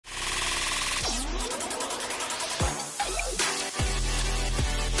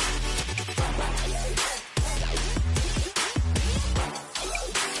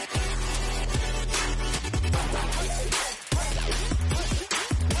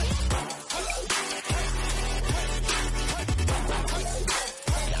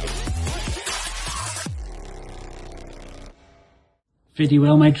Very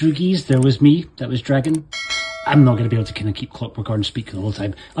well, my droogies. There was me. That was Dragon. I'm not going to be able to kind of keep Clockwork Orange speaking the whole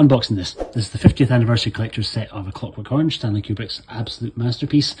time. Unboxing this. This is the 50th anniversary collector's set of A Clockwork Orange, Stanley Kubrick's absolute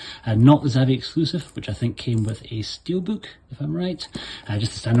masterpiece. Not the Zavvi exclusive, which I think came with a steelbook, if I'm right.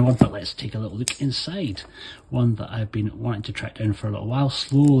 Just the standard one, but let's take a little look inside. One that I've been wanting to track down for a little while,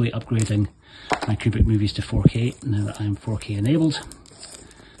 slowly upgrading my Kubrick movies to 4K, now that I'm 4K enabled.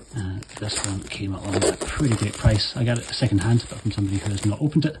 This one came along at a pretty great price. I got it second hand, but from somebody who has not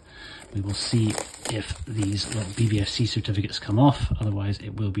opened it. We will see if these little BBFC certificates come off, otherwise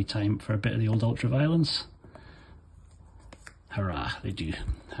it will be time for a bit of the old ultraviolence. Hurrah, they do.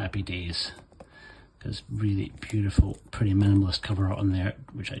 Happy days. There's really beautiful, pretty minimalist cover art on there,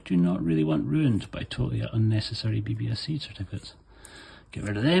 which I do not really want ruined by totally unnecessary BBFC certificates. Get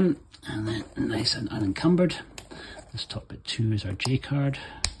rid of them, and then nice and unencumbered. This top bit 2 is our J card.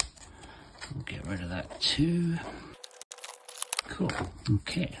 We'll get rid of that too. Cool.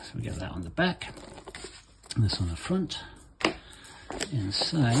 Okay, so we get that on the back, and this on the front.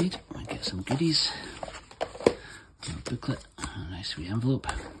 Inside, we get some goodies. A little booklet, a nice wee envelope.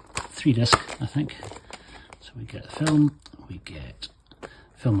 3 disc, I think. So we get film, we get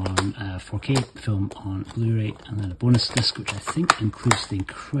film on 4K, film on Blu-ray, and then a bonus disc, which I think includes the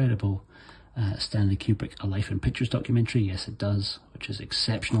incredible Stanley Kubrick A Life in Pictures documentary. Yes, it does, which is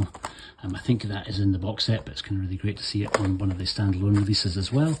exceptional. I think that is in the box set, but it's kind of really great to see it on one of the standalone releases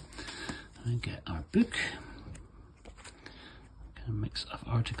as well. And we get our book, kind of mix of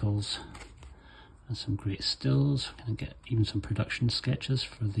articles and some great stills. We're going to get even some production sketches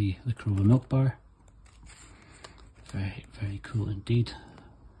for the Corova milk bar. Very, very cool indeed.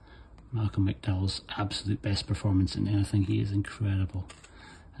 Malcolm McDowell's absolute best performance in anything. He is incredible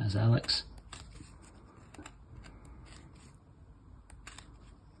as Alex.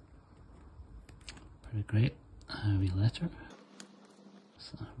 Pretty great. A wee letter.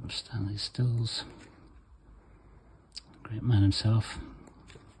 So Stanley stills. Great man himself.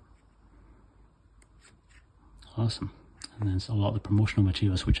 Awesome. And then a lot of the promotional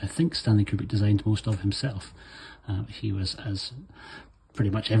materials, which I think Stanley Kubrick designed most of himself. He was, as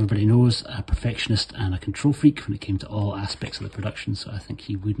pretty much everybody knows, a perfectionist and a control freak when it came to all aspects of the production, so I think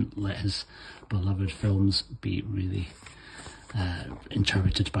he wouldn't let his beloved films be really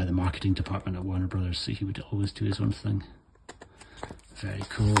interpreted by the marketing department at Warner Brothers, so he would always do his own thing. Very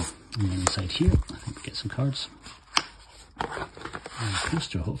cool. And then inside here, I think we get some cards. And a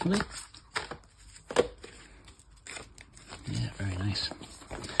poster, hopefully. Yeah, very nice.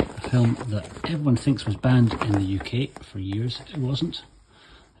 A film that everyone thinks was banned in the UK for years. It wasn't.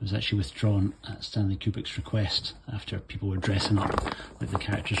 It was actually withdrawn at Stanley Kubrick's request after people were dressing up like the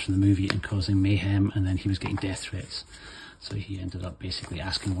characters from the movie and causing mayhem, and then he was getting death threats. So he ended up basically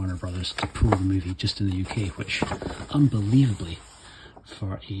asking Warner Brothers to pull the movie just in the UK, which, unbelievably,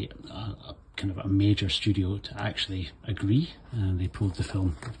 for a kind of a major studio to actually agree, they pulled the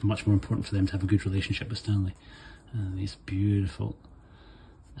film. It's much more important for them to have a good relationship with Stanley. These beautiful,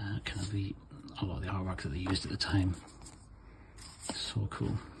 kind of a lot of the artwork that they used at the time. So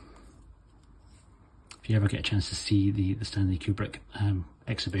cool. If you ever get a chance to see the Stanley Kubrick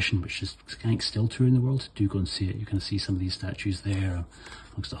exhibition, which is I think still touring the world, do go and see it. You can see some of these statues there,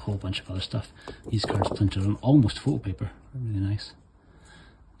 amongst a whole bunch of other stuff. These cards printed on almost photo paper, really nice.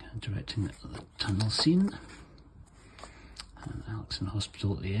 Kind of directing the tunnel scene. And Alex in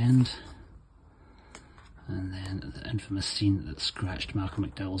hospital at the end. And then the infamous scene that scratched Malcolm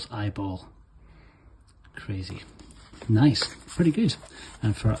McDowell's eyeball. Crazy. Nice, pretty good.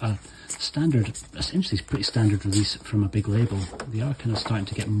 And for a standard, essentially pretty standard release from a big label, they are kind of starting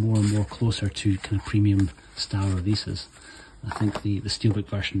to get more and more closer to kind of premium style releases. I think the steelbook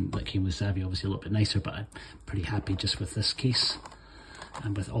version that came with Zavvi obviously a little bit nicer, but I'm pretty happy just with this case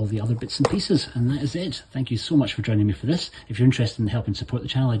and with all the other bits and pieces. And that is it. Thank you so much for joining me for this. If you're interested in helping support the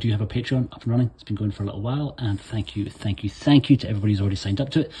channel, I do have a Patreon up and running. It's been going for a little while, and thank you to everybody who's already signed up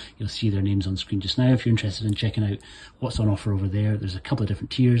to it. You'll see their names on screen just now. If you're interested in checking out what's on offer over there, there's a couple of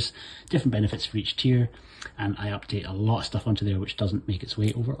different tiers, different benefits for each tier, and I update a lot of stuff onto there which doesn't make its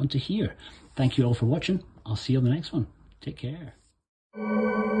way over onto here. Thank you all for watching. I'll see you on the next one. Take care.